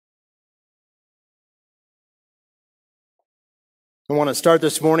I want to start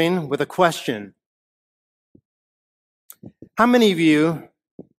this morning with a question. How many of you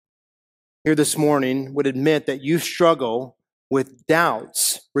here this morning would admit that you struggle with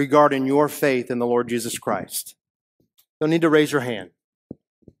doubts regarding your faith in the Lord Jesus Christ? You'll need to raise your hand.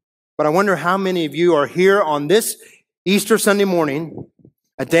 But I wonder how many of you are here on this Easter Sunday morning,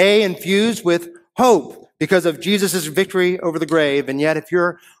 a day infused with hope because of Jesus' victory over the grave, and yet if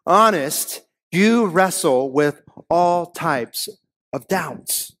you're honest, you wrestle with all types of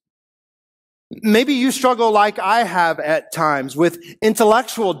doubts. Maybe you struggle like I have at times with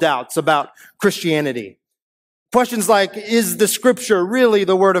intellectual doubts about Christianity. Questions like, is the scripture really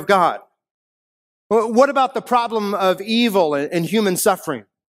the word of God? What about the problem of evil and human suffering?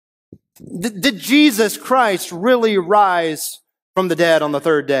 Did Jesus Christ really rise from the dead on the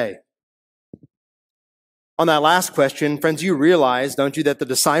third day? On that last question, friends, you realize, don't you, that the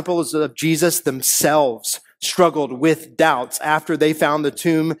disciples of Jesus themselves struggled with doubts after they found the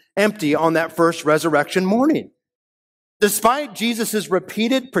tomb empty on that first resurrection morning. Despite Jesus'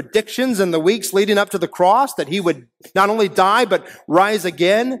 repeated predictions in the weeks leading up to the cross that he would not only die but rise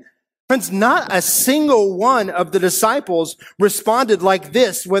again, friends, not a single one of the disciples responded like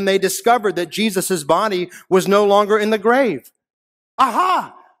this when they discovered that Jesus' body was no longer in the grave.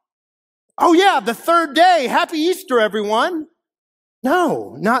 Aha! Oh yeah, the third day. Happy Easter, everyone.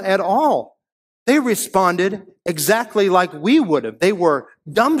 No, not at all. They responded exactly like we would have. They were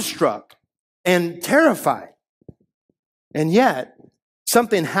dumbstruck and terrified. And yet,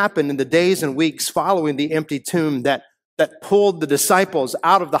 something happened in the days and weeks following the empty tomb that pulled the disciples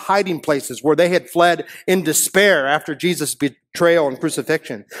out of the hiding places where they had fled in despair after Jesus' betrayal and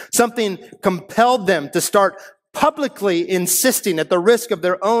crucifixion. Something compelled them to start publicly insisting at the risk of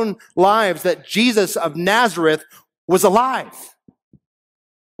their own lives that Jesus of Nazareth was alive.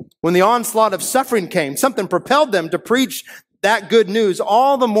 When the onslaught of suffering came, something propelled them to preach that good news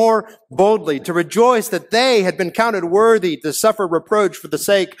all the more boldly, to rejoice that they had been counted worthy to suffer reproach for the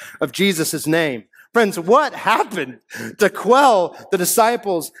sake of Jesus' name. Friends, what happened to quell the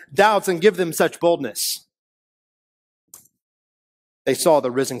disciples' doubts and give them such boldness? They saw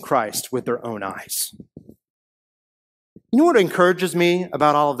the risen Christ with their own eyes. You know what encourages me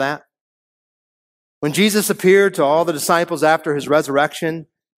about all of that? When Jesus appeared to all the disciples after his resurrection,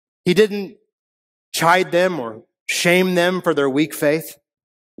 he didn't chide them or shame them for their weak faith.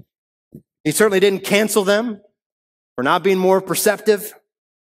 He certainly didn't cancel them for not being more perceptive.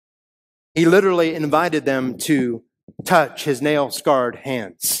 He literally invited them to touch his nail-scarred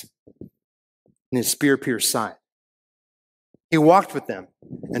hands and his spear-pierced side. He walked with them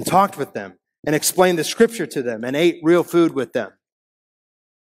and talked with them and explained the scripture to them and ate real food with them.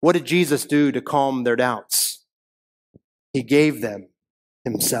 What did Jesus do to calm their doubts? He gave them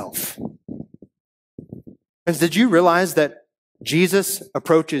himself. Friends, did you realize that Jesus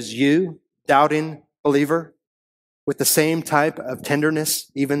approaches you, doubting believer, with the same type of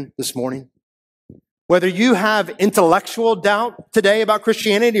tenderness even this morning? Whether you have intellectual doubt today about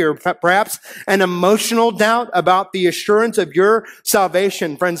Christianity or perhaps an emotional doubt about the assurance of your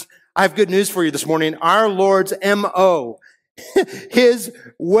salvation, friends, I have good news for you this morning. Our Lord's M.O., his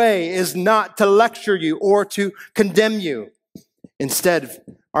way is not to lecture you or to condemn you. Instead,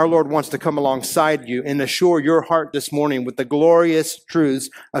 our Lord wants to come alongside you and assure your heart this morning with the glorious truths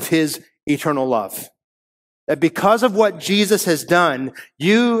of his eternal love. That because of what Jesus has done,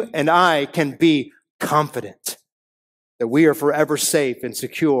 you and I can be confident that we are forever safe and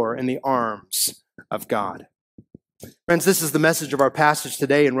secure in the arms of God. Friends, this is the message of our passage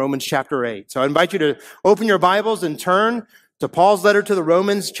today in Romans chapter 8. So I invite you to open your Bibles and turn to Paul's letter to the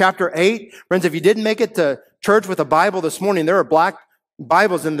Romans chapter 8. Friends, if you didn't make it to church with a Bible this morning, there are black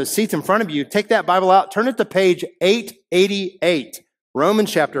Bibles in the seats in front of you. Take that Bible out, turn it to page 888.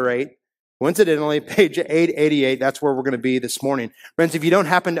 Romans chapter 8. Coincidentally, page 888, that's where we're going to be this morning. Friends, if you don't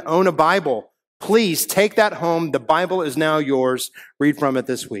happen to own a Bible, please take that home. The Bible is now yours. Read from it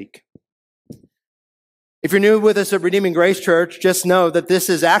this week. If you're new with us at Redeeming Grace Church, just know that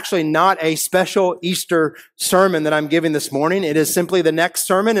this is actually not a special Easter sermon that I'm giving this morning. It is simply the next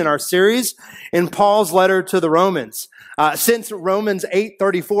sermon in our series in Paul's letter to the Romans. Since Romans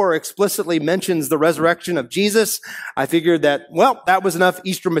 8:34 explicitly mentions the resurrection of Jesus, I figured that, that was enough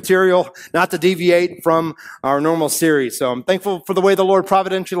Easter material not to deviate from our normal series. So I'm thankful for the way the Lord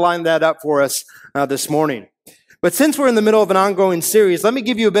providentially lined that up for us this morning. But since we're in the middle of an ongoing series, let me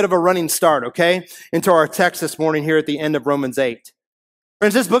give you a bit of a running start, okay, into our text this morning here at the end of Romans 8.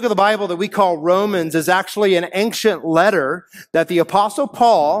 Friends, this book of the Bible that we call Romans is actually an ancient letter that the Apostle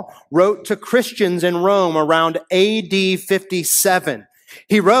Paul wrote to Christians in Rome around AD 57.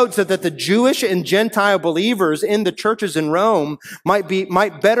 He wrote so that the Jewish and Gentile believers in the churches in Rome might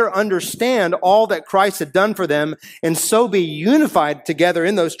better understand all that Christ had done for them and so be unified together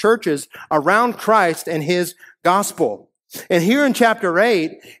in those churches around Christ and his gospel. And here in chapter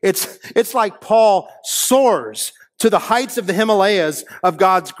 8, it's like Paul soars to the heights of the Himalayas of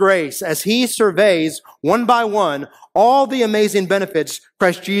God's grace as he surveys one by one all the amazing benefits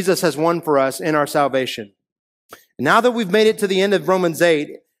Christ Jesus has won for us in our salvation. Now that we've made it to the end of Romans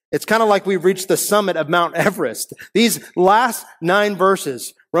 8, it's kind of like we've reached the summit of Mount Everest. These last 9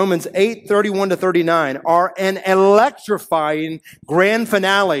 verses, Romans 8, 31 to 39, are an electrifying grand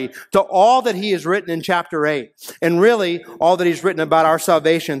finale to all that he has written in chapter 8, and really all that he's written about our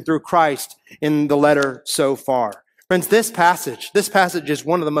salvation through Christ in the letter so far. Friends, this passage is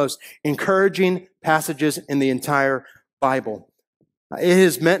one of the most encouraging passages in the entire Bible. It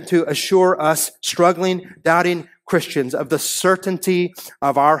is meant to assure us struggling, doubting Christians of the certainty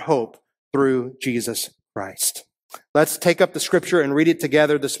of our hope through Jesus Christ. Let's take up the scripture and read it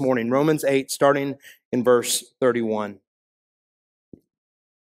together this morning. Romans 8, starting in verse 31.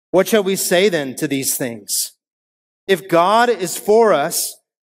 What shall we say then to these things? If God is for us,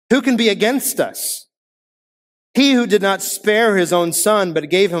 who can be against us? He who did not spare his own son, but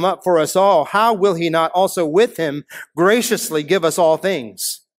gave him up for us all, how will he not also with him graciously give us all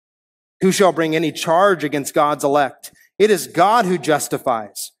things? Who shall bring any charge against God's elect? It is God who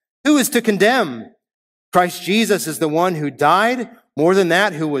justifies. Who is to condemn? Christ Jesus is the one who died, more than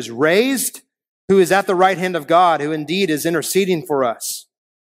that, who was raised, who is at the right hand of God, who indeed is interceding for us.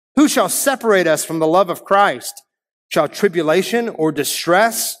 Who shall separate us from the love of Christ? Shall tribulation or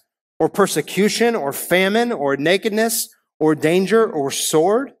distress or persecution or famine or nakedness or danger or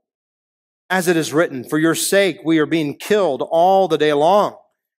sword? As it is written, for your sake we are being killed all the day long.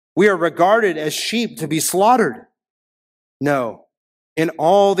 We are regarded as sheep to be slaughtered. No, in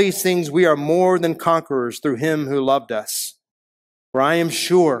all these things we are more than conquerors through him who loved us. For I am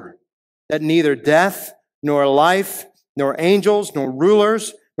sure that neither death, nor life, nor angels, nor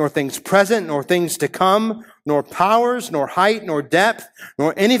rulers, nor things present, nor things to come, nor powers, nor height, nor depth,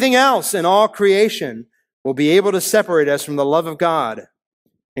 nor anything else in all creation will be able to separate us from the love of God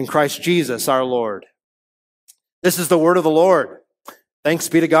in Christ Jesus our Lord. This is the word of the Lord. Thanks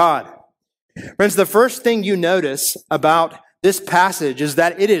be to God. Friends, the first thing you notice about this passage is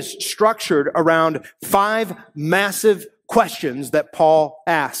that it is structured around 5 massive questions that Paul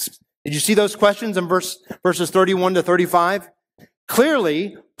asks. Did you see those questions in verses 31 to 35?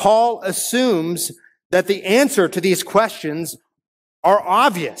 Clearly, Paul assumes that the answer to these questions are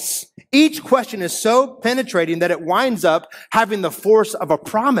obvious. Each question is so penetrating that it winds up having the force of a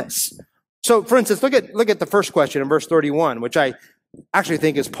promise. So, for instance, look at the first question in verse 31, which I actually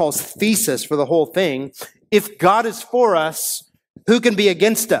think is Paul's thesis for the whole thing. If God is for us, who can be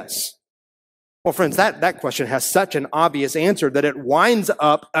against us? Well, friends, that question has such an obvious answer that it winds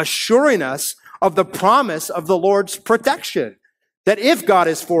up assuring us of the promise of the Lord's protection. That if God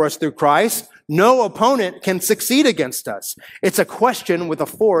is for us through Christ, no opponent can succeed against us. It's a question with the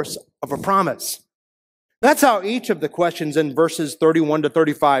force of a promise. That's how each of the questions in verses 31 to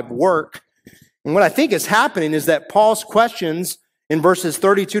 35 work. And what I think is happening is that Paul's questions in verses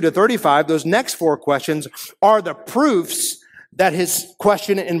 32 to 35, those next 4 questions, are the proofs that his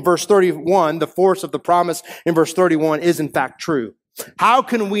question in verse 31, the force of the promise in verse 31, is in fact true. How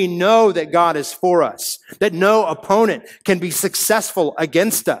can we know that God is for us, that no opponent can be successful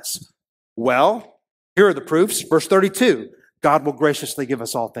against us? Well, here are the proofs. Verse 32, God will graciously give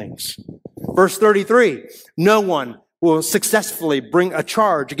us all things. Verse 33, no one will successfully bring a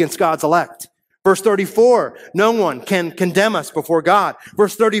charge against God's elect. Verse 34, no one can condemn us before God.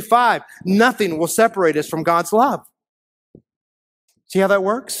 Verse 35, nothing will separate us from God's love. See how that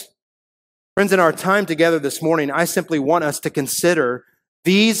works? Friends, in our time together this morning, I simply want us to consider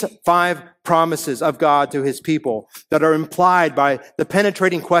these 5 promises of God to his people that are implied by the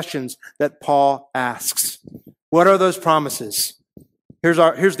penetrating questions that Paul asks. What are those promises?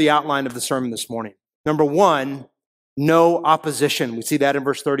 Here's the outline of the sermon this morning. Number 1, no opposition. We see that in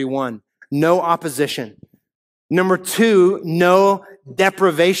verse 31. No opposition. Number 2, no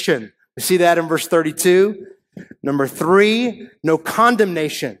deprivation. We see that in verse 32. Number 3, no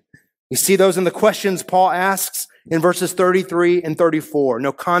condemnation. We see those in the questions Paul asks in verses 33 and 34.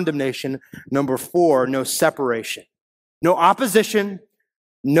 No condemnation. Number 4, no separation. No opposition,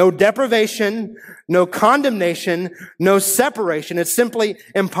 no deprivation, no condemnation, no separation. It's simply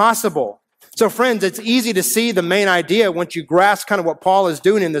impossible. So friends, it's easy to see the main idea once you grasp kind of what Paul is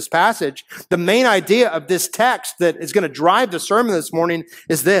doing in this passage. The main idea of this text that is going to drive the sermon this morning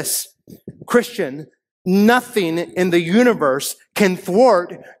is this. Christian, nothing in the universe can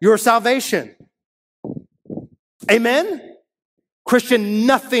thwart your salvation. Amen? Christian,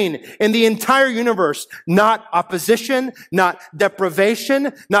 nothing in the entire universe, not opposition, not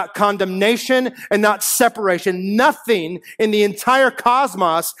deprivation, not condemnation, and not separation. Nothing in the entire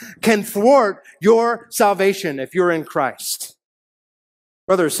cosmos can thwart your salvation if you're in Christ.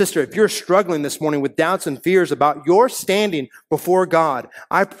 Brother or sister, if you're struggling this morning with doubts and fears about your standing before God,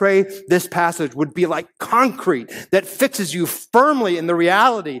 I pray this passage would be like concrete that fixes you firmly in the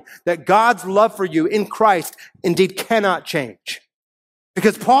reality that God's love for you in Christ indeed cannot change.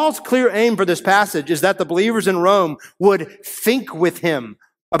 Because Paul's clear aim for this passage is that the believers in Rome would think with him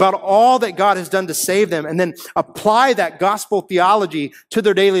about all that God has done to save them and then apply that gospel theology to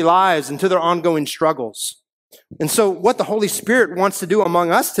their daily lives and to their ongoing struggles. And so what the Holy Spirit wants to do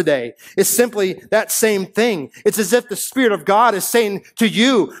among us today is simply that same thing. It's as if the Spirit of God is saying to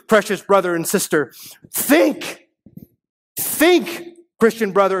you, precious brother and sister, think,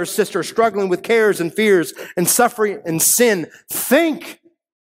 Christian brother or sister, struggling with cares and fears and suffering and sin. Think.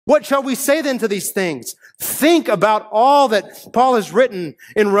 What shall we say then to these things? Think about all that Paul has written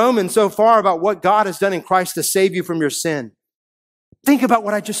in Romans so far about what God has done in Christ to save you from your sin. Think about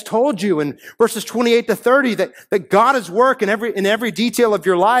what I just told you in verses 28 to 30, that God is work in every detail of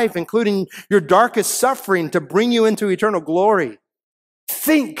your life, including your darkest suffering, to bring you into eternal glory.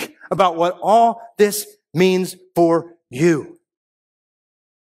 Think about what all this means for you.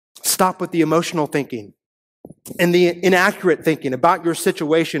 Stop with the emotional thinking and the inaccurate thinking about your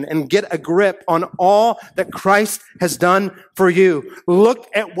situation and get a grip on all that Christ has done for you. Look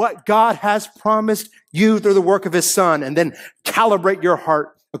at what God has promised you through the work of his Son and then calibrate your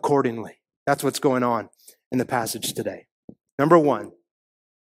heart accordingly. That's what's going on in the passage today. Number one,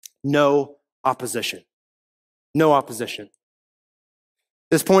 no opposition. No opposition.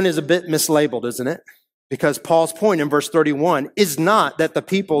 This point is a bit mislabeled, isn't it? Because Paul's point in verse 31 is not that the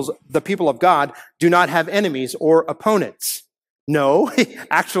people of God do not have enemies or opponents. No,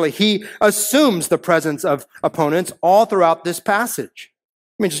 actually, he assumes the presence of opponents all throughout this passage.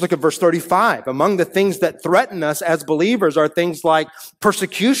 I mean, just look at verse 35. Among the things that threaten us as believers are things like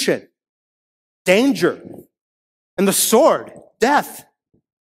persecution, danger, and the sword, death.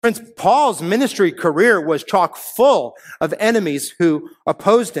 Friends, Paul's ministry career was chock full of enemies who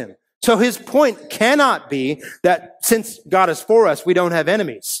opposed him. So his point cannot be that since God is for us, we don't have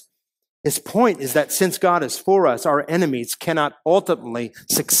enemies. His point is that since God is for us, our enemies cannot ultimately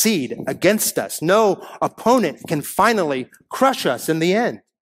succeed against us. No opponent can finally crush us in the end.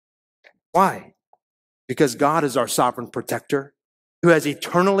 Why? Because God is our sovereign protector who has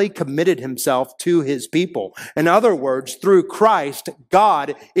eternally committed himself to his people. In other words, through Christ,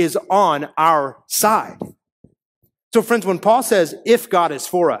 God is on our side. So friends, when Paul says, if God is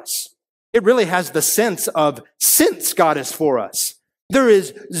for us, it really has the sense of since God is for us. There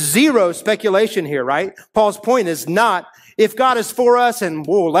is zero speculation here, right? Paul's point is not if God is for us and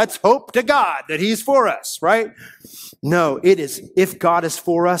let's hope to God that he's for us, right? No, it is if God is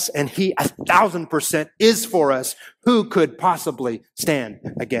for us and he 1,000% is for us, who could possibly stand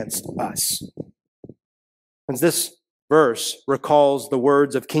against us? And this verse recalls the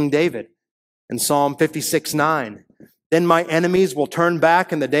words of King David in Psalm 56:9. Then my enemies will turn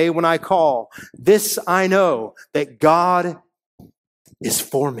back in the day when I call. This I know, that God is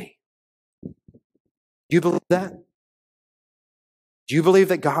for me. Do you believe that? Do you believe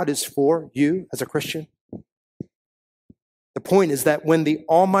that God is for you as a Christian? The point is that when the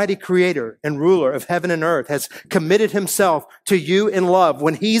Almighty Creator and Ruler of heaven and earth has committed himself to you in love,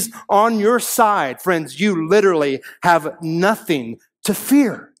 when he's on your side, friends, you literally have nothing to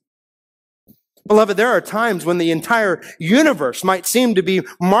fear. Beloved, there are times when the entire universe might seem to be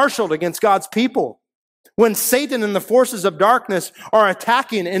marshaled against God's people. When Satan and the forces of darkness are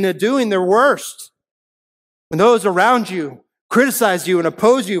attacking and doing their worst. When those around you criticize you and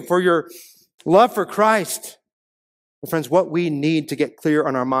oppose you for your love for Christ. But friends, what we need to get clear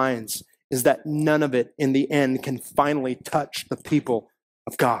on our minds is that none of it in the end can finally touch the people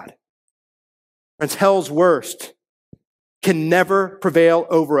of God. Friends, hell's worst can never prevail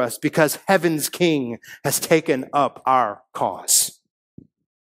over us because heaven's King has taken up our cause.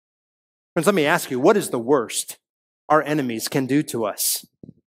 Friends, let me ask you, what is the worst our enemies can do to us?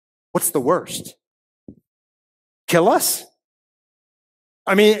 What's the worst? Kill us?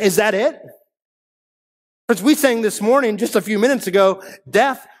 I mean, is that it? As we sang this morning, just a few minutes ago,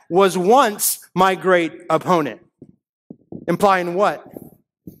 death was once my great opponent. Implying what?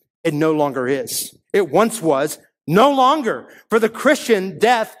 It no longer is. It once was, no longer. For the Christian,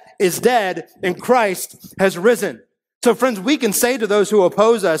 death is dead and Christ has risen. So friends, we can say to those who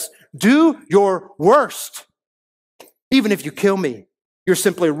oppose us, do your worst. Even if you kill me, you're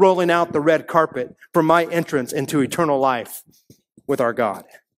simply rolling out the red carpet for my entrance into eternal life with our God.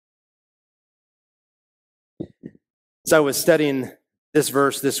 As I was studying this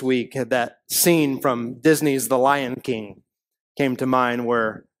verse this week, that scene from Disney's The Lion King came to mind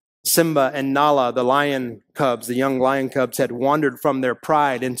where Simba and Nala, the lion cubs, the young lion cubs, had wandered from their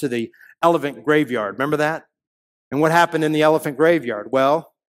pride into the elephant graveyard. Remember that? And what happened in the elephant graveyard?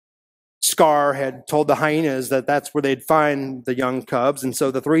 Well, Scar had told the hyenas that that's where they'd find the young cubs. And so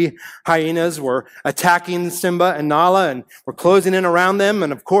the three hyenas were attacking Simba and Nala and were closing in around them.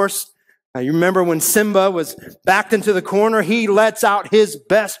 And of course, you remember when Simba was backed into the corner, he lets out his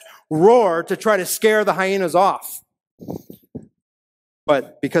best roar to try to scare the hyenas off.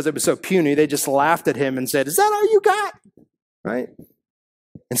 But because it was so puny, they just laughed at him and said, "Is that all you got?" Right?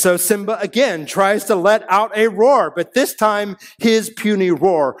 And so Simba again tries to let out a roar, but this time his puny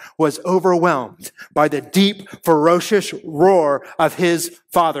roar was overwhelmed by the deep, ferocious roar of his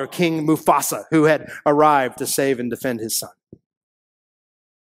father, King Mufasa, who had arrived to save and defend his son.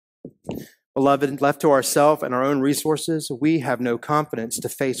 Beloved, left to ourselves and our own resources, we have no confidence to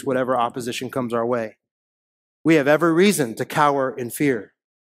face whatever opposition comes our way. We have every reason to cower in fear.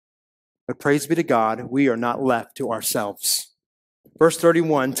 But praise be to God, we are not left to ourselves. Verse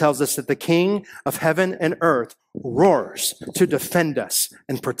 31 tells us that the King of heaven and earth roars to defend us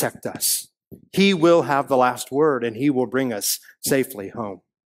and protect us. He will have the last word, and he will bring us safely home.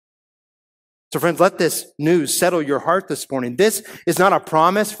 So friends, let this news settle your heart this morning. This is not a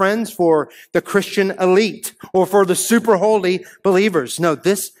promise, friends, for the Christian elite or for the super holy believers. No,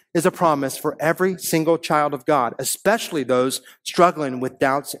 this is a promise for every single child of God, especially those struggling with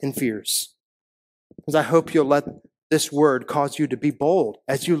doubts and fears. Because I hope you'll let this word cause you to be bold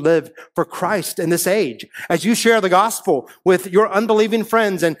as you live for Christ in this age. As you share the gospel with your unbelieving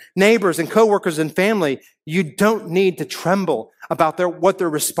friends and neighbors and coworkers and family, you don't need to tremble about what their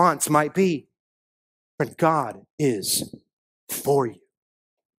response might be. But God is for you.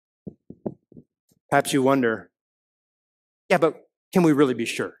 Perhaps you wonder, yeah, but can we really be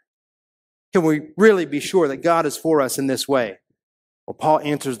sure? Can we really be sure that God is for us in this way? Well, Paul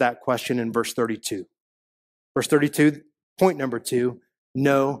answers that question in verse 32. Verse 32, point number 2,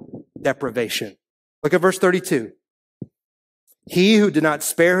 no deprivation. Look at verse 32. He who did not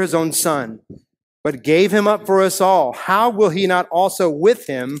spare his own son, but gave him up for us all, how will he not also with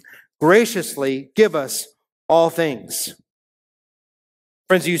him graciously give us all things?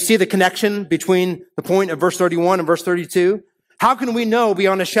 Friends, do you see the connection between the point of verse 31 and verse 32? How can we know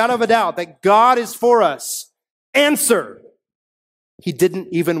beyond a shadow of a doubt that God is for us? Answer: He didn't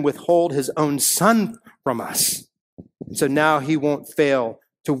even withhold his own son from us. So now he won't fail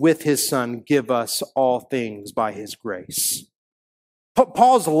to, with his son, give us all things by his grace.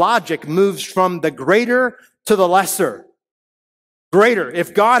 Paul's logic moves from the greater to the lesser. Greater.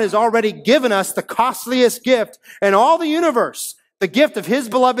 If God has already given us the costliest gift in all the universe, the gift of his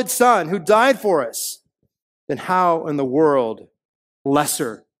beloved son who died for us, then how in the world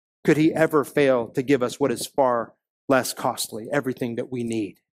lesser could he ever fail to give us what is far less costly, everything that we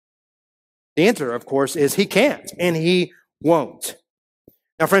need? The answer, of course, is he can't and he won't.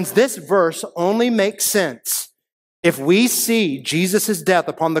 Now, friends, this verse only makes sense if we see Jesus' death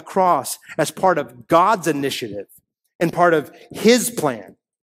upon the cross as part of God's initiative and part of his plan.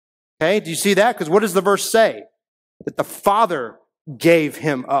 Okay, do you see that? Because what does the verse say? That the Father gave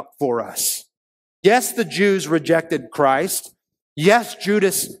him up for us. Yes, the Jews rejected Christ. Yes,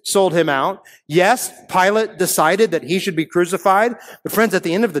 Judas sold him out. Yes, Pilate decided that he should be crucified. But friends, at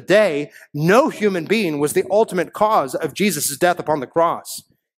the end of the day, no human being was the ultimate cause of Jesus' death upon the cross.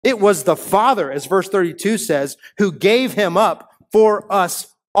 It was the Father, as verse 32 says, who gave him up for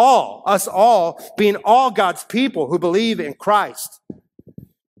us all being all God's people who believe in Christ.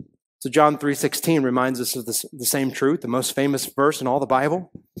 So John 3:16 reminds us of the same truth, the most famous verse in all the Bible.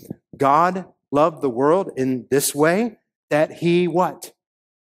 God loved the world in this way, that he what?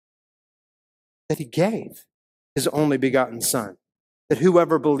 That he gave his only begotten son, that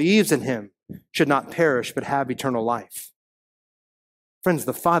whoever believes in him should not perish but have eternal life. Friends,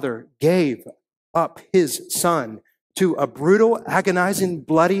 the Father gave up his son to a brutal, agonizing,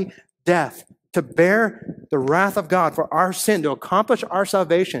 bloody death to bear the wrath of God for our sin, to accomplish our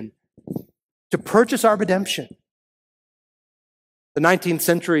salvation, to purchase our redemption. The 19th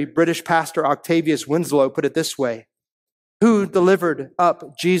century British pastor Octavius Winslow put it this way: who delivered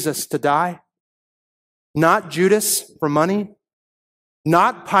up Jesus to die? Not Judas for money,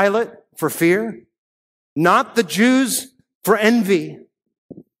 not Pilate for fear, not the Jews for envy,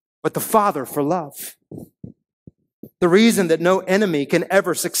 but the Father for love. The reason that no enemy can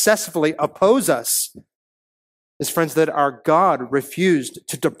ever successfully oppose us is, friends, that our God refused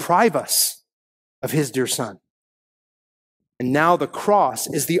to deprive us of his dear son. And now the cross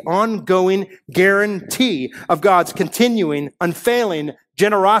is the ongoing guarantee of God's continuing, unfailing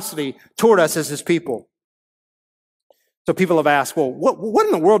generosity toward us as his people. So people have asked, well, what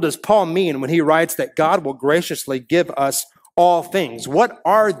in the world does Paul mean when he writes that God will graciously give us all things? What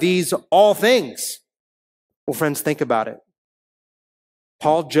are these all things? Well, friends, think about it.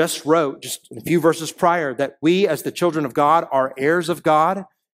 Paul just wrote, just a few verses prior, that we as the children of God are heirs of God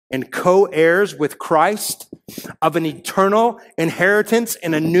and co-heirs with Christ of an eternal inheritance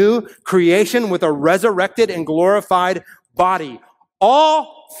in a new creation with a resurrected and glorified body.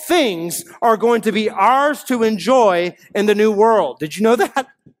 All things are going to be ours to enjoy in the new world. Did you know that?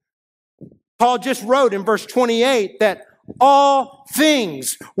 Paul just wrote in verse 28 that all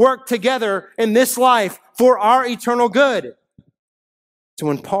things work together in this life for our eternal good. So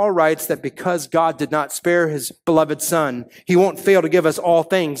when Paul writes that because God did not spare his beloved son, he won't fail to give us all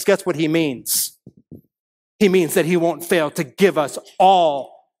things, guess what he means? He means that he won't fail to give us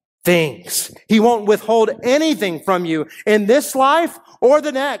all things. He won't withhold anything from you in this life or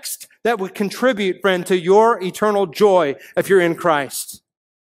the next that would contribute, friend, to your eternal joy if you're in Christ.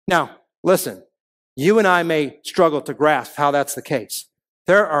 Now, listen, you and I may struggle to grasp how that's the case.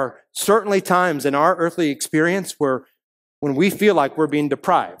 There are certainly times in our earthly experience when we feel like we're being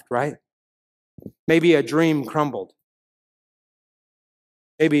deprived, right? Maybe a dream crumbled.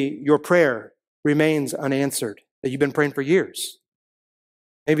 Maybe your prayer remains unanswered that you've been praying for years.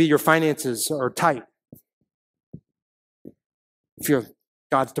 Maybe your finances are tight. You feel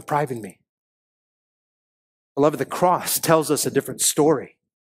God's depriving me. Beloved, the cross tells us a different story.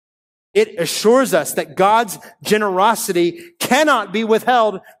 It assures us that God's generosity cannot be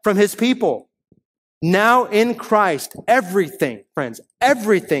withheld from his people. Now in Christ, everything, friends,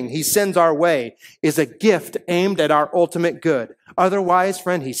 everything he sends our way is a gift aimed at our ultimate good. Otherwise,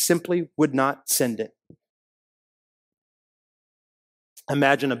 friend, he simply would not send it.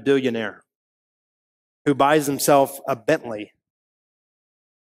 Imagine a billionaire who buys himself a Bentley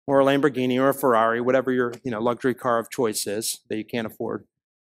or a Lamborghini or a Ferrari, whatever your luxury car of choice is that you can't afford,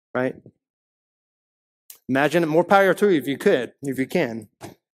 right? Imagine, more power to you if you can.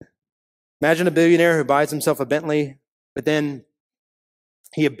 Imagine a billionaire who buys himself a Bentley, but then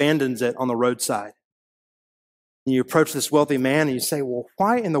he abandons it on the roadside. And you approach this wealthy man and you say, well,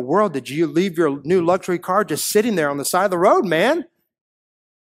 why in the world did you leave your new luxury car just sitting there on the side of the road, man?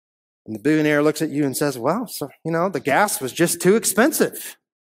 And the billionaire looks at you and says, well, so, the gas was just too expensive.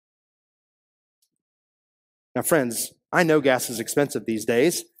 Now, friends, I know gas is expensive these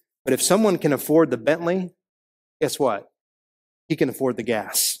days, but if someone can afford the Bentley, guess what? He can afford the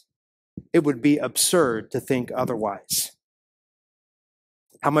gas. It would be absurd to think otherwise.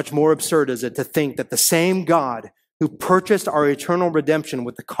 How much more absurd is it to think that the same God who purchased our eternal redemption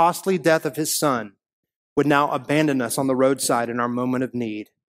with the costly death of his son would now abandon us on the roadside in our moment of need?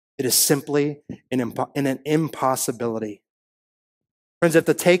 It is simply an impossibility. Friends, if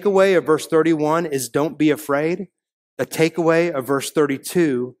the takeaway of verse 31 is don't be afraid, the takeaway of verse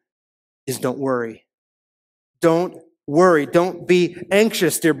 32 is don't worry. Don't worry. Don't be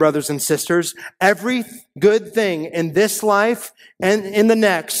anxious, dear brothers and sisters. Every good thing in this life and in the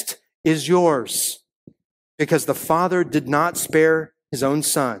next is yours because the Father did not spare his own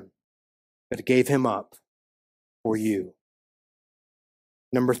son, but gave him up for you.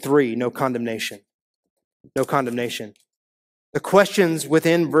 Number 3, no condemnation. No condemnation. The questions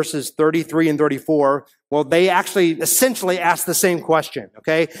within verses 33 and 34, well, they actually essentially ask the same question,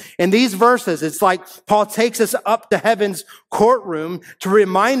 okay? In these verses, it's like Paul takes us up to heaven's courtroom to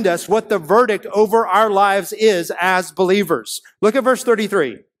remind us what the verdict over our lives is as believers. Look at verse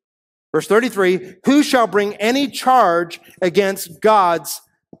 33. Verse 33, who shall bring any charge against God's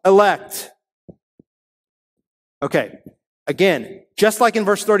elect? Okay, again, just like in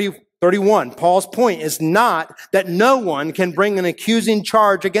verse 31, Paul's point is not that no one can bring an accusing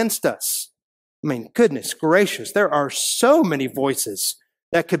charge against us. I mean, goodness gracious, there are so many voices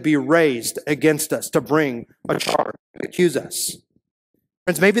that could be raised against us to bring a charge, to accuse us.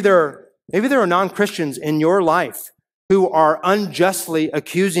 Friends, maybe there are non-Christians in your life who are unjustly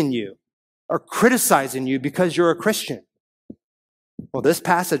accusing you or criticizing you because you're a Christian. Well, this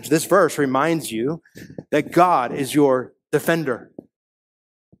passage, this verse reminds you that God is your defender.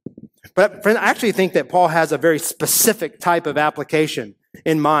 But friend, I actually think that Paul has a very specific type of application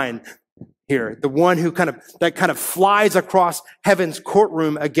in mind here. The one who kind of flies across heaven's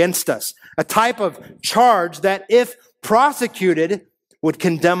courtroom against us. A type of charge that, if prosecuted, would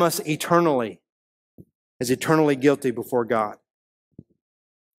condemn us eternally. as eternally guilty before God.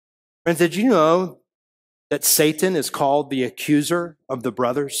 Friends, did you know that Satan is called the accuser of the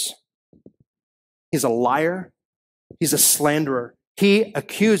brothers? He's a liar. He's a slanderer. He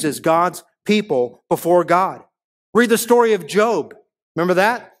accuses God's people before God. Read the story of Job. Remember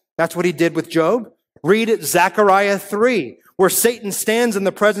that? That's what he did with Job. Read Zechariah 3, where Satan stands in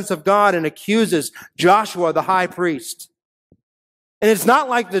the presence of God and accuses Joshua, the high priest. And it's not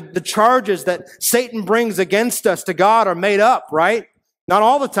like the charges that Satan brings against us to God are made up, right? Not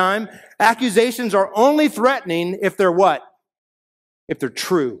all the time. Accusations are only threatening if they're what? If they're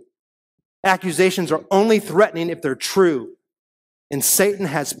true. Accusations are only threatening if they're true. And Satan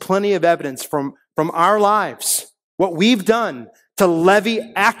has plenty of evidence from our lives, what we've done, to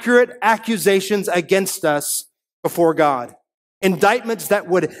levy accurate accusations against us before God. Indictments that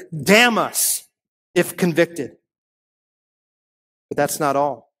would damn us if convicted. But that's not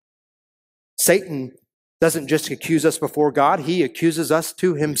all. Satan doesn't just accuse us before God, he accuses us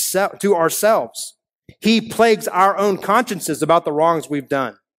to himself, to ourselves. He plagues our own consciences about the wrongs we've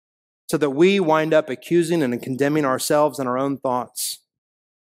done, so that we wind up accusing and condemning ourselves and our own thoughts.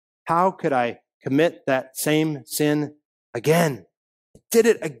 How could I commit that same sin again? I did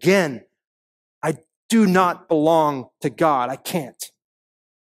it again. I do not belong to God. I can't.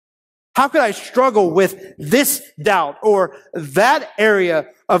 How could I struggle with this doubt or that area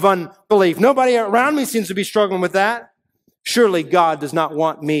of unbelief? Nobody around me seems to be struggling with that. Surely God does not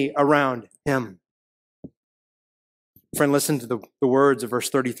want me around him. Friend, listen to the words of verse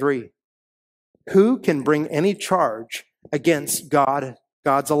 33. Who can bring any charge against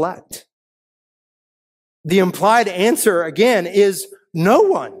God's elect? The implied answer, again, is no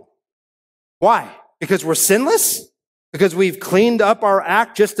one. Why? Because we're sinless? Because we've cleaned up our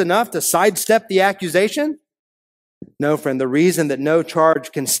act just enough to sidestep the accusation? No, friend, the reason that no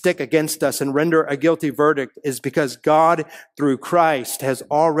charge can stick against us and render a guilty verdict is because God, through Christ, has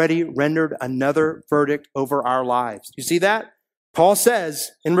already rendered another verdict over our lives. You see that? Paul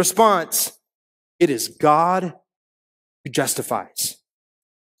says in response, it is God who justifies.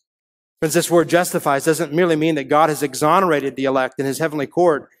 Friends, this word justifies doesn't merely mean that God has exonerated the elect in his heavenly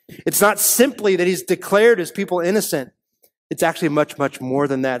court. It's not simply that he's declared his people innocent. It's actually much, much more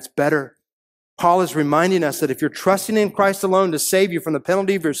than that. It's better. Paul is reminding us that if you're trusting in Christ alone to save you from the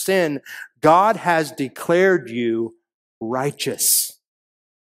penalty of your sin, God has declared you righteous.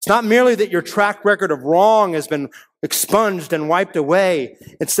 It's not merely that your track record of wrong has been expunged and wiped away.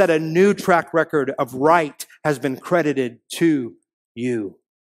 It's that a new track record of right has been credited to you.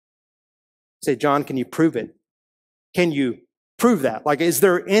 Say, John, can you prove it? Can you prove that? Like, is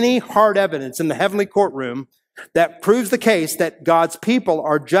there any hard evidence in the heavenly courtroom that proves the case that God's people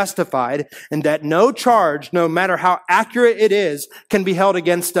are justified and that no charge, no matter how accurate it is, can be held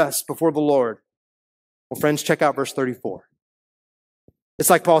against us before the Lord? Well, friends, check out verse 34. It's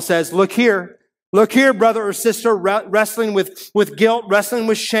like Paul says, look here, brother or sister, wrestling with guilt, wrestling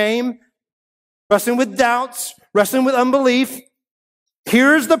with shame, wrestling with doubts, wrestling with unbelief.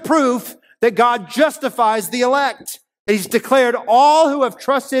 Here's the proof that God justifies the elect. He's declared all who have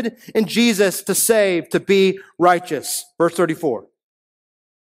trusted in Jesus to save, to be righteous. Verse 34.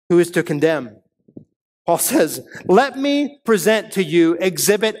 Who is to condemn? Paul says, let me present to you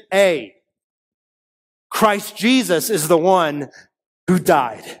Exhibit A. Christ Jesus is the one who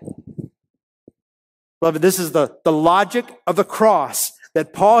died. Beloved, this is the logic of the cross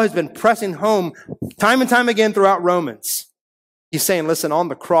that Paul has been pressing home time and time again throughout Romans. He's saying, listen, on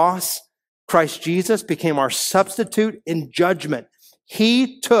the cross, Christ Jesus became our substitute in judgment.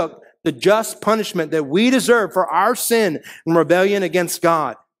 He took the just punishment that we deserve for our sin and rebellion against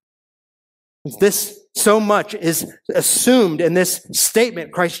God. This so much is assumed in this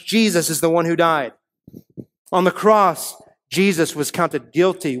statement. Christ Jesus is the one who died. On the cross, Jesus was counted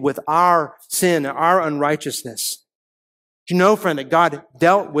guilty with our sin, our unrighteousness. Do you know, friend, that God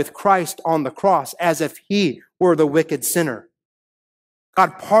dealt with Christ on the cross as if he were the wicked sinner?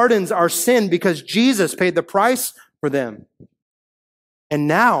 God pardons our sin because Jesus paid the price for them. And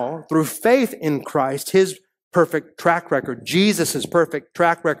now, through faith in Christ, his perfect track record, Jesus' perfect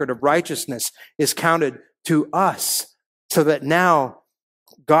track record of righteousness is counted to us, so that now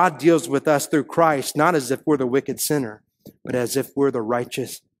God deals with us through Christ, not as if we're the wicked sinner, but as if we're the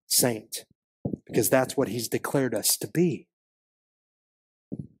righteous saint, because that's what he's declared us to be.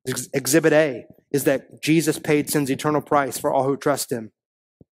 Exhibit A is that Jesus paid sin's eternal price for all who trust him.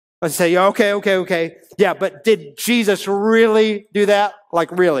 I say, okay. Yeah, but did Jesus really do that?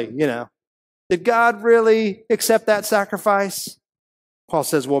 Like, really, Did God really accept that sacrifice? Paul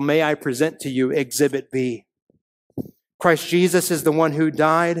says, well, may I present to you Exhibit B. Christ Jesus is the one who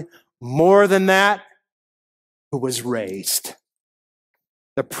died. More than that, who was raised.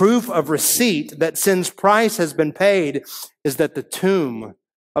 The proof of receipt that sin's price has been paid is that the tomb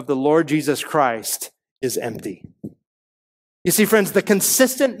of the Lord Jesus Christ is empty. You see, friends, the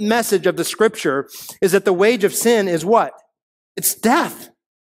consistent message of the Scripture is that the wage of sin is what? It's death.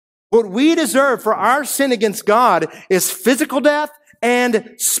 What we deserve for our sin against God is physical death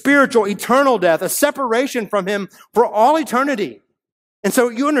and spiritual, eternal death, a separation from Him for all eternity. And so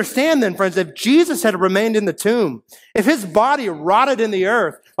you understand then, friends, if Jesus had remained in the tomb, if His body rotted in the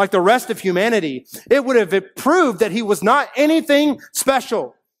earth like the rest of humanity, it would have proved that He was not anything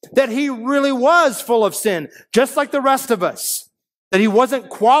special, that He really was full of sin, just like the rest of us, that He wasn't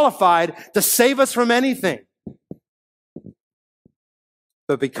qualified to save us from anything.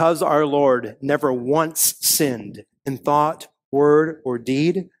 But because our Lord never once sinned in thought, word, or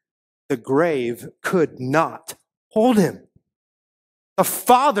deed, the grave could not hold Him. The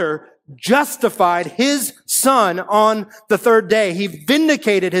Father justified His Son on the third day. He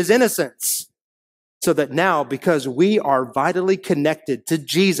vindicated His innocence. So that now, because we are vitally connected to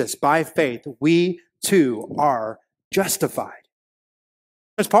Jesus by faith, we too are justified.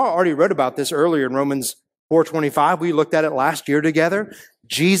 As Paul already wrote about this earlier in Romans 4:25, we looked at it last year together.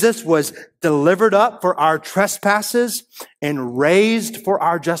 Jesus was delivered up for our trespasses and raised for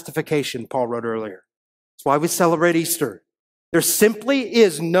our justification, Paul wrote earlier. That's why we celebrate Easter. There simply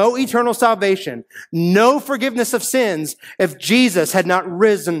is no eternal salvation, no forgiveness of sins if Jesus had not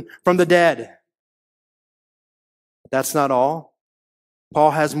risen from the dead. But that's not all.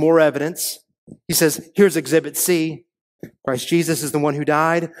 Paul has more evidence. He says, here's Exhibit C. Christ Jesus is the one who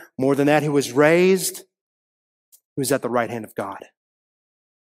died. More than that, He was raised. Who's at the right hand of God.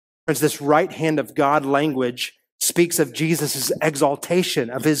 Friends, this right hand of God language speaks of Jesus' exaltation,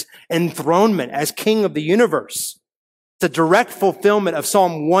 of His enthronement as King of the universe. It's a direct fulfillment of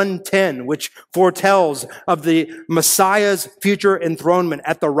Psalm 110, which foretells of the Messiah's future enthronement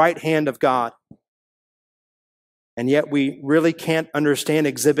at the right hand of God. And yet we really can't understand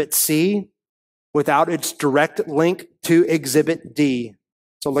Exhibit C without its direct link to Exhibit D.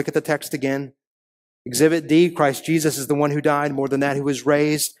 So look at the text again. Exhibit D, Christ Jesus is the one who died. More than that, who was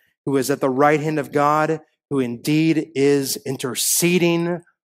raised, who is at the right hand of God, who indeed is interceding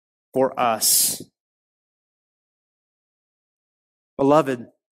for us. Beloved,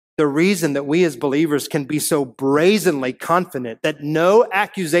 the reason that we as believers can be so brazenly confident that no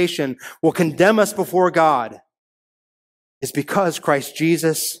accusation will condemn us before God is because Christ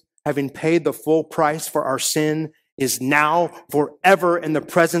Jesus, having paid the full price for our sin, is now forever in the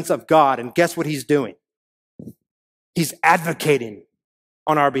presence of God. And guess what He's doing? He's advocating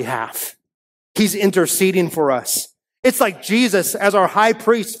on our behalf. He's interceding for us. It's like Jesus, as our high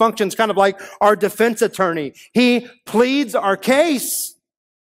priest, functions kind of like our defense attorney. He pleads our case.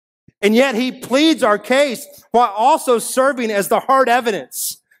 And yet He pleads our case while also serving as the hard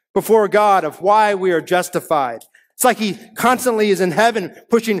evidence before God of why we are justified. It's like He constantly is in heaven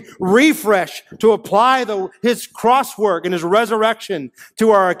pushing refresh to apply His crosswork and His resurrection to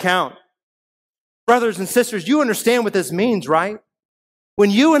our account. Brothers and sisters, you understand what this means, right?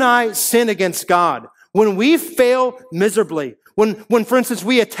 When you and I sin against God, when we fail miserably, when, for instance,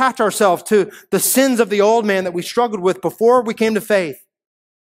 we attach ourselves to the sins of the old man that we struggled with before we came to faith,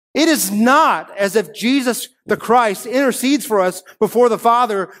 it is not as if Jesus the Christ intercedes for us before the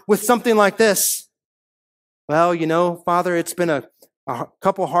Father with something like this. Well, you know, Father, it's been a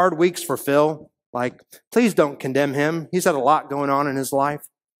couple hard weeks for Phil. Like, please don't condemn him. He's had a lot going on in his life.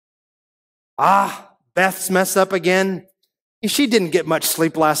 Beth's messed up again. She didn't get much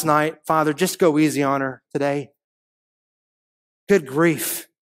sleep last night. Father, just go easy on her today. Good grief.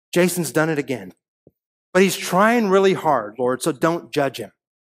 Jason's done it again. But he's trying really hard, Lord, so don't judge him.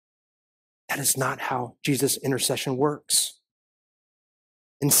 That is not how Jesus' intercession works.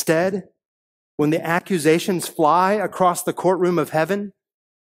 Instead, when the accusations fly across the courtroom of heaven,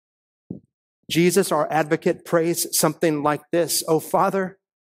 Jesus, our advocate, prays something like this. Oh, Father,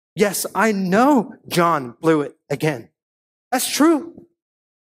 yes, I know John blew it again. That's true.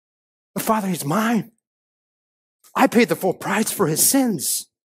 But Father, he's mine. I paid the full price for his sins.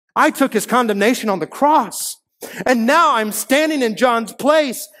 I took his condemnation on the cross. And now I'm standing in John's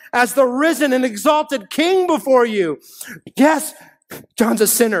place as the risen and exalted King before you. Yes, John's a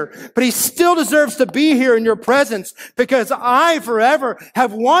sinner, but he still deserves to be here in your presence because I forever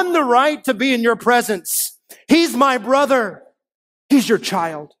have won the right to be in your presence. He's my brother. He's your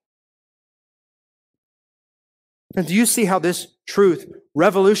child. And do you see how this truth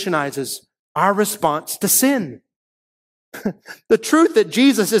revolutionizes our response to sin? The truth that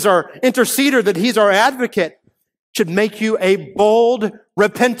Jesus is our interceder, that he's our advocate, should make you a bold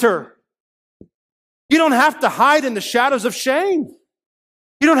repenter. You don't have to hide in the shadows of shame.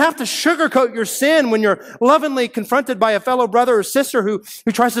 You don't have to sugarcoat your sin when you're lovingly confronted by a fellow brother or sister who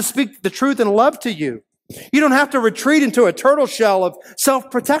tries to speak the truth in love to you. You don't have to retreat into a turtle shell of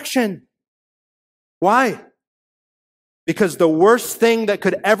self-protection. Why? Because the worst thing that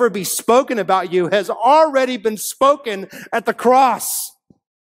could ever be spoken about you has already been spoken at the cross.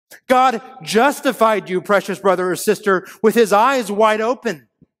 God justified you, precious brother or sister, with his eyes wide open,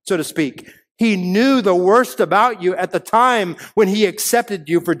 so to speak. He knew the worst about you at the time when he accepted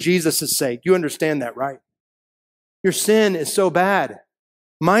you for Jesus' sake. You understand that, right? Your sin is so bad.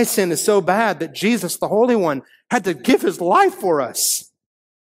 My sin is so bad that Jesus, the Holy One, had to give his life for us.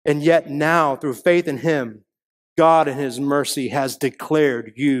 And yet now, through faith in him, God in his mercy has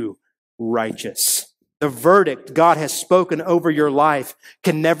declared you righteous. The verdict God has spoken over your life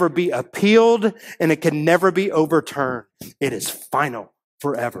can never be appealed and it can never be overturned. It is final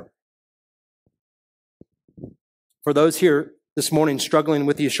forever. For those here this morning struggling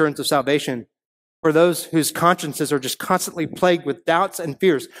with the assurance of salvation, for those whose consciences are just constantly plagued with doubts and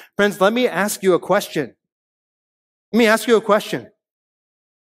fears, friends, let me ask you a question.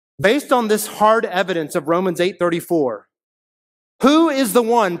 Based on this hard evidence of Romans 8:34, who is the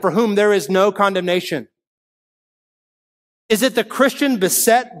one for whom there is no condemnation? Is it the Christian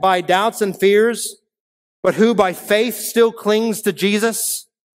beset by doubts and fears, but who by faith still clings to Jesus?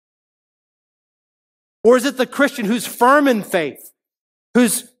 Or is it the Christian who's firm in faith,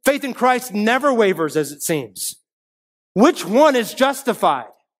 whose faith in Christ never wavers, as it seems? Which one is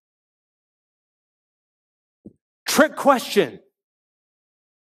justified? Trick question.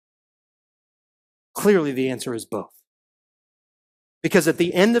 Clearly, the answer is both. Because at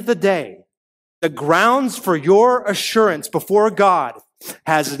the end of the day, the grounds for your assurance before God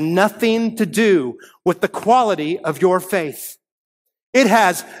has nothing to do with the quality of your faith. It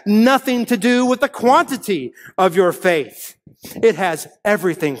has nothing to do with the quantity of your faith. It has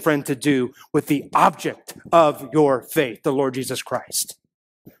everything, friend, to do with the object of your faith, the Lord Jesus Christ.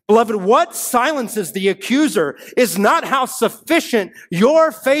 Beloved, what silences the accuser is not how sufficient your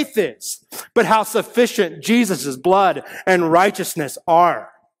faith is, but how sufficient Jesus' blood and righteousness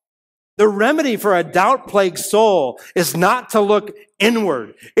are. The remedy for a doubt-plagued soul is not to look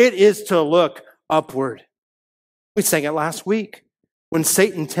inward. It is to look upward. We sang it last week. When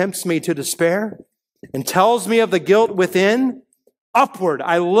Satan tempts me to despair and tells me of the guilt within, upward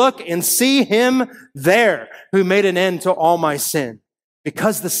I look and see him there who made an end to all my sin.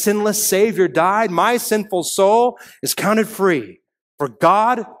 Because the sinless Savior died, my sinful soul is counted free. For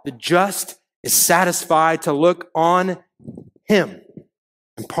God, the just, is satisfied to look on him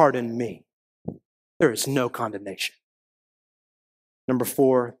and pardon me. There is no condemnation. Number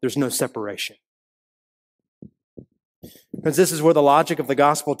 4, there's no separation. Because this is where the logic of the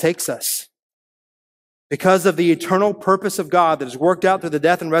gospel takes us. Because of the eternal purpose of God that is worked out through the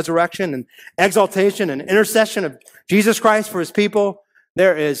death and resurrection and exaltation and intercession of Jesus Christ for his people,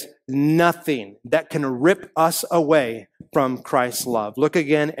 there is nothing that can rip us away from Christ's love. Look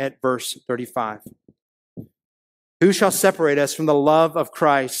again at verse 35. Who shall separate us from the love of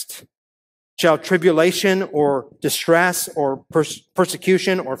Christ? Shall tribulation or distress or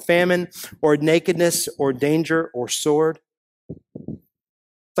persecution or famine or nakedness or danger or sword?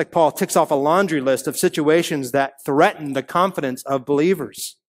 It's like Paul ticks off a laundry list of situations that threaten the confidence of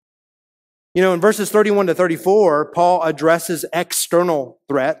believers. You know, in verses 31 to 34, Paul addresses external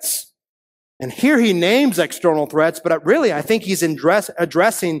threats. And here he names external threats, but really I think he's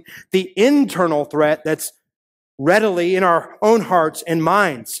addressing the internal threat that's readily in our own hearts and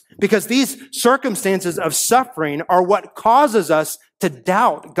minds. Because these circumstances of suffering are what causes us to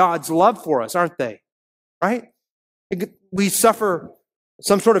doubt God's love for us, aren't they? Right? We suffer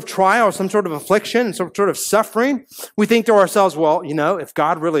some sort of trial, some sort of affliction, some sort of suffering. We think to ourselves, well, you know, if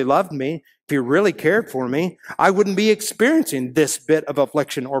God really loved me, if he really cared for me, I wouldn't be experiencing this bit of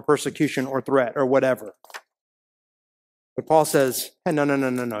affliction or persecution or threat or whatever. But Paul says, hey,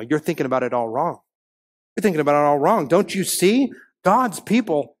 no. You're thinking about it all wrong. You're thinking about it all wrong. Don't you see? God's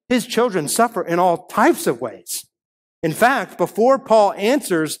people, his children, suffer in all types of ways. In fact, before Paul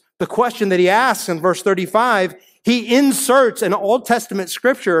answers the question that he asks in verse 35, he inserts an Old Testament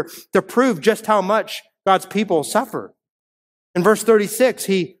scripture to prove just how much God's people suffer. In verse 36,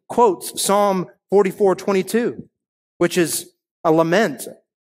 he quotes Psalm 44:22, which is a lament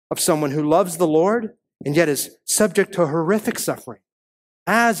of someone who loves the Lord and yet is subject to horrific suffering.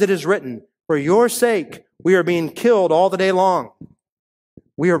 As it is written, for your sake, we are being killed all the day long.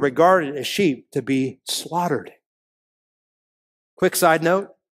 We are regarded as sheep to be slaughtered. Quick side note.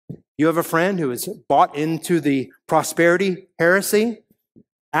 You have a friend who is bought into the prosperity heresy.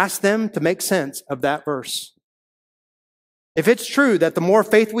 Ask them to make sense of that verse. If it's true that the more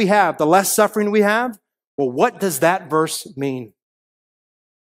faith we have, the less suffering we have, well, what does that verse mean?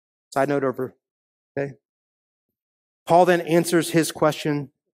 Side note over, okay? Paul then answers his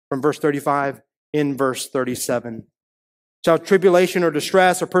question from verse 35 in verse 37. Shall tribulation or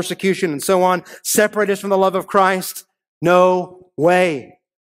distress or persecution and so on separate us from the love of Christ? No way.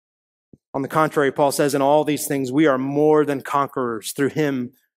 On the contrary, Paul says, in all these things, we are more than conquerors through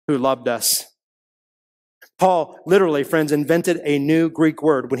him who loved us. Paul literally, friends, invented a new Greek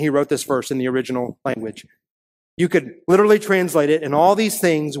word when he wrote this verse in the original language. You could literally translate it, in all these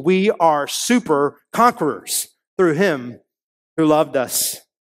things, we are super conquerors through him who loved us.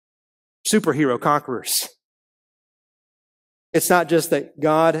 Superhero conquerors. It's not just that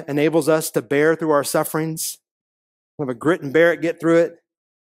God enables us to bear through our sufferings, we have a grit and bear it, get through it.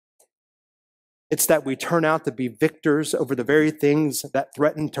 It's that we turn out to be victors over the very things that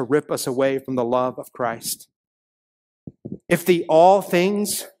threaten to rip us away from the love of Christ. If the all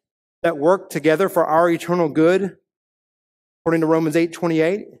things that work together for our eternal good, according to Romans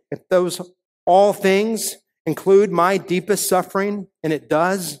 8:28, if those all things include my deepest suffering, and it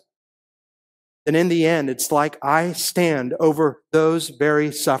does, then in the end, it's like I stand over those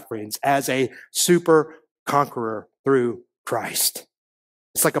very sufferings as a super conqueror through Christ.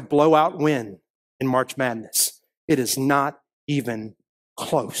 It's like a blowout win in March Madness. It is not even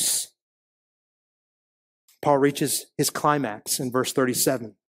close. Paul reaches his climax in verse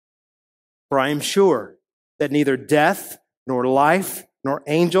 37. For I am sure that neither death, nor life, nor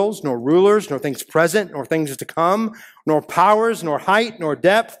angels, nor rulers, nor things present, nor things to come, nor powers, nor height, nor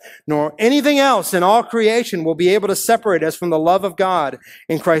depth, nor anything else in all creation will be able to separate us from the love of God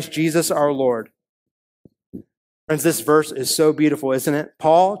in Christ Jesus our Lord. Friends, this verse is so beautiful, isn't it?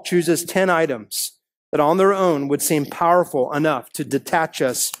 Paul chooses 10 items that on their own would seem powerful enough to detach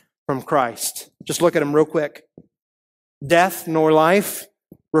us from Christ. Just look at them real quick. Death nor life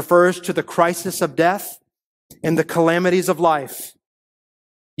refers to the crisis of death and the calamities of life.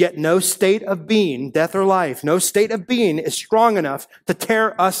 Yet no state of being, death or life, no state of being is strong enough to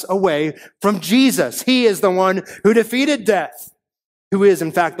tear us away from Jesus. He is the one who defeated death, who is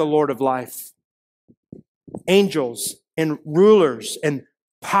in fact the Lord of life. Angels and rulers and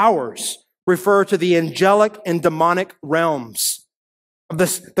powers refer to the angelic and demonic realms of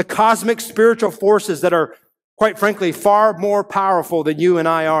the cosmic spiritual forces that are, quite frankly, far more powerful than you and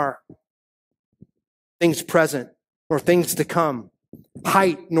I are. Things present or things to come,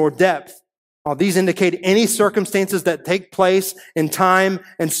 height nor depth. All these indicate any circumstances that take place in time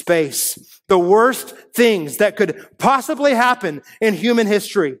and space. The worst things that could possibly happen in human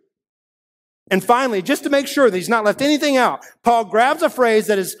history. And finally, just to make sure that he's not left anything out, Paul grabs a phrase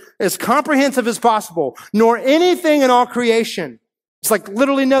that is as comprehensive as possible, nor anything in all creation. It's like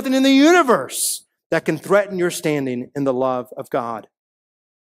literally nothing in the universe that can threaten your standing in the love of God.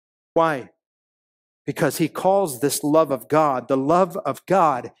 Why? Because he calls this love of God, the love of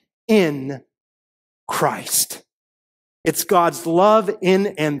God in Christ. It's God's love in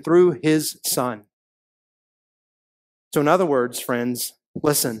and through his Son. So in other words, friends,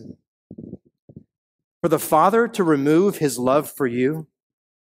 listen. For the Father to remove his love for you,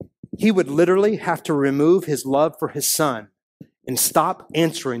 he would literally have to remove his love for his Son and stop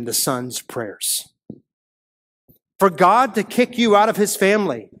answering the Son's prayers. For God to kick you out of his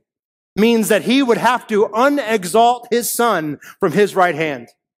family means that he would have to unexalt his Son from his right hand.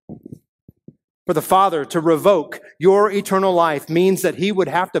 For the Father to revoke your eternal life means that he would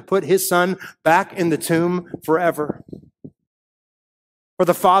have to put his Son back in the tomb forever. For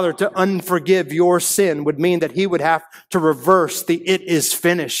the Father to unforgive your sin would mean that he would have to reverse the "it is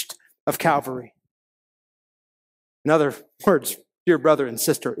finished" of Calvary. In other words, dear brother and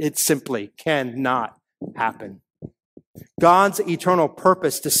sister, it simply cannot happen. God's eternal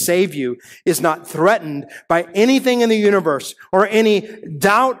purpose to save you is not threatened by anything in the universe or any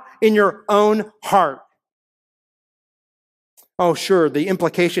doubt in your own heart. Oh, sure, the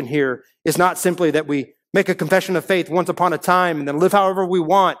implication here is not simply that we make a confession of faith once upon a time and then live however we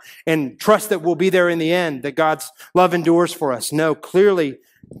want and trust that we'll be there in the end, that God's love endures for us. No, clearly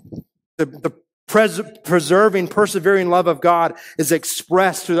the preserving, persevering love of God is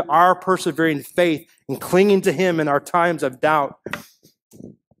expressed through our persevering faith and clinging to him in our times of doubt,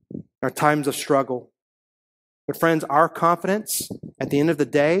 our times of struggle. But friends, our confidence, at the end of the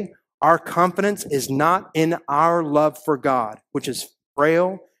day, our confidence is not in our love for God, which is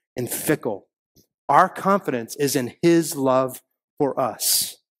frail and fickle. Our confidence is in his love for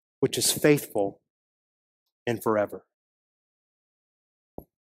us, which is faithful and forever.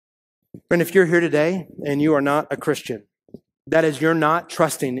 Friend, if you're here today and you are not a Christian, That is, you're not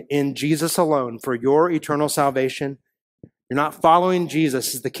trusting in Jesus alone for your eternal salvation. You're not following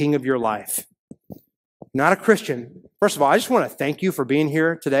Jesus as the King of your life. You're not a Christian. First of all, I just want to thank you for being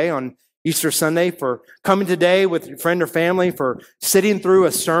here today on Easter Sunday, for coming today with your friend or family, for sitting through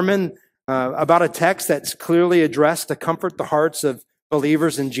a sermon about a text that's clearly addressed to comfort the hearts of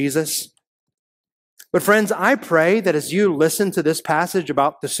believers in Jesus. But friends, I pray that as you listen to this passage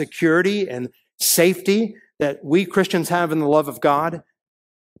about the security and safety that we Christians have in the love of God,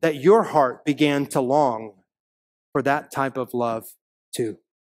 that your heart began to long for that type of love too.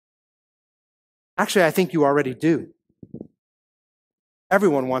 Actually, I think you already do.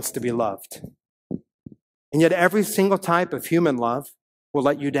 Everyone wants to be loved. And yet every single type of human love will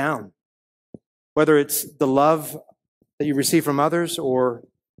let you down. Whether it's the love that you receive from others or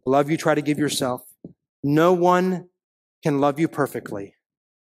the love you try to give yourself, no one can love you perfectly.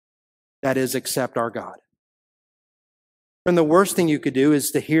 That is, except our God. And the worst thing you could do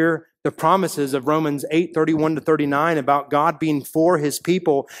is to hear the promises of Romans 8:31-39 about God being for his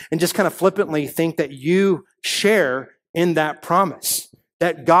people and just kind of flippantly think that you share in that promise,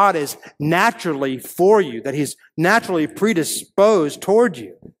 that God is naturally for you, that he's naturally predisposed toward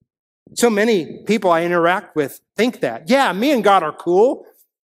you. So many people I interact with think that. Yeah, me and God are cool.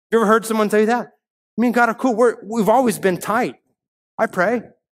 You ever heard someone tell you that? Me and God are cool. We've always been tight. I pray.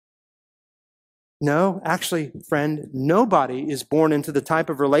 No, actually, friend, nobody is born into the type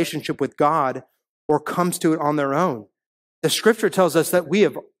of relationship with God or comes to it on their own. The scripture tells us that we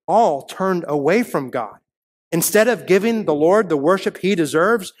have all turned away from God. Instead of giving the Lord the worship he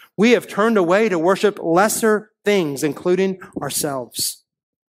deserves, we have turned away to worship lesser things, including ourselves.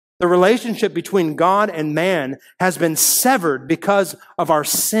 The relationship between God and man has been severed because of our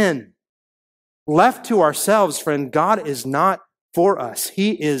sin. Left to ourselves, friend, God is not for us.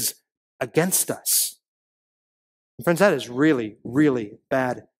 He is against us. And friends, that is really, really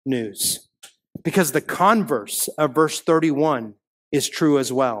bad news. Because the converse of verse 31 is true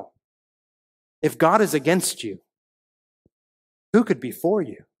as well. If God is against you, who could be for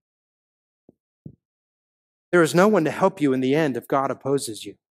you? There is no one to help you in the end if God opposes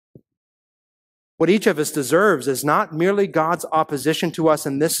you. What each of us deserves is not merely God's opposition to us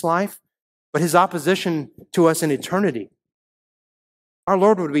in this life, but his opposition to us in eternity. Our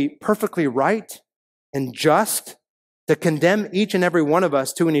Lord would be perfectly right and just to condemn each and every one of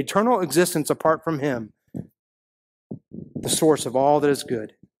us to an eternal existence apart from him, the source of all that is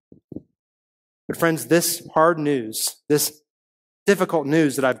good. But friends, this hard news, this difficult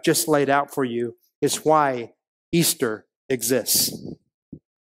news that I've just laid out for you is why Easter exists.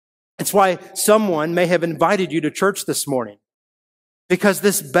 It's why someone may have invited you to church this morning, because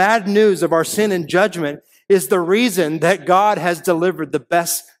this bad news of our sin and judgment is the reason that God has delivered the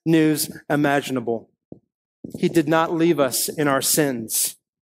best news imaginable. He did not leave us in our sins.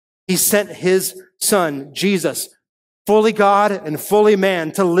 He sent his son, Jesus, fully God and fully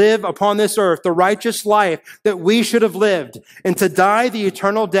man, to live upon this earth the righteous life that we should have lived and to die the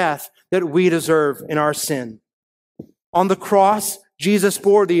eternal death that we deserve in our sin. On the cross, Jesus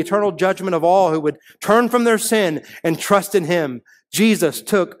bore the eternal judgment of all who would turn from their sin and trust in him. Jesus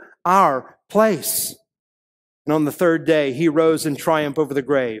took our place. And on the third day, he rose in triumph over the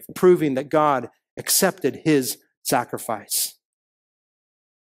grave, proving that God accepted his sacrifice.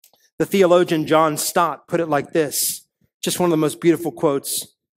 The theologian John Stott put it like this, just one of the most beautiful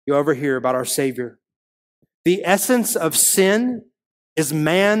quotes you'll ever hear about our Savior. The essence of sin is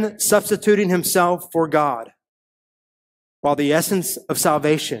man substituting himself for God, while the essence of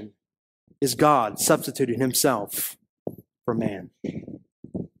salvation is God substituting himself for man.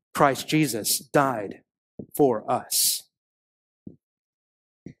 Christ Jesus died for us.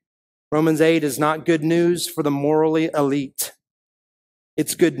 Romans 8 is not good news for the morally elite.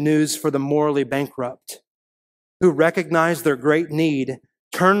 It's good news for the morally bankrupt who recognize their great need,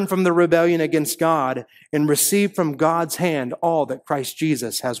 turn from the rebellion against God, and receive from God's hand all that Christ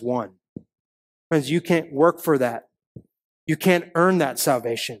Jesus has won. Friends, you can't work for that. You can't earn that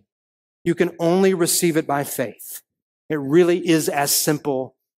salvation. You can only receive it by faith. It really is as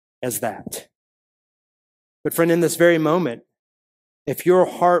simple as that. But friend, in this very moment, if your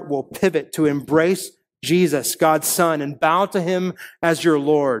heart will pivot to embrace Jesus, God's Son, and bow to him as your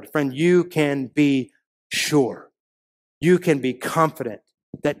Lord, friend, you can be sure. You can be confident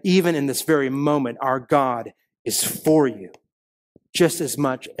that even in this very moment, our God is for you just as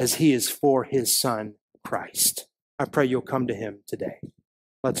much as he is for his Son, Christ. I pray you'll come to him today.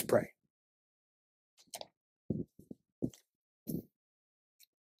 Let's pray.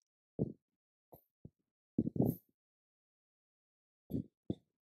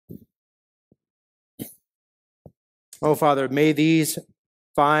 Oh, Father, may these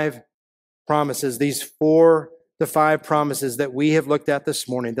 5 promises, these 4 to 5 promises that we have looked at this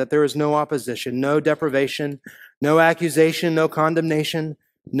morning, that there is no opposition, no deprivation, no accusation, no condemnation,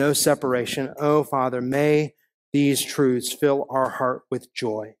 no separation. Oh, Father, may these truths fill our heart with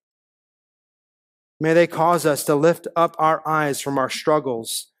joy. May they cause us to lift up our eyes from our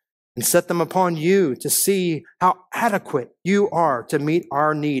struggles and set them upon you to see how adequate you are to meet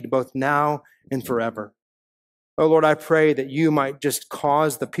our need both now and forever. Oh, Lord, I pray that you might just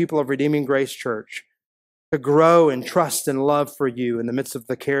cause the people of Redeeming Grace Church to grow in trust and love for you in the midst of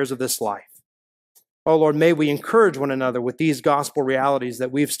the cares of this life. Oh, Lord, may we encourage one another with these gospel realities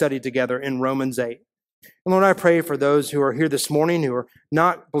that we've studied together in Romans 8. And Lord, I pray for those who are here this morning who are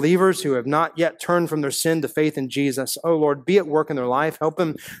not believers, who have not yet turned from their sin to faith in Jesus. Oh, Lord, be at work in their life. Help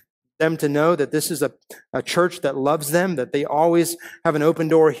them to know that this is a church that loves them, that they always have an open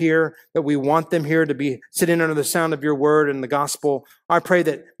door here, that we want them here to be sitting under the sound of your word and the gospel. I pray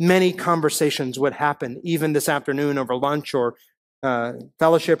that many conversations would happen, even this afternoon over lunch or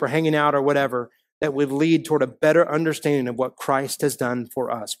fellowship or hanging out or whatever, that would lead toward a better understanding of what Christ has done for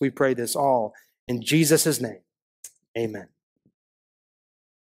us. We pray this all in Jesus' name. Amen.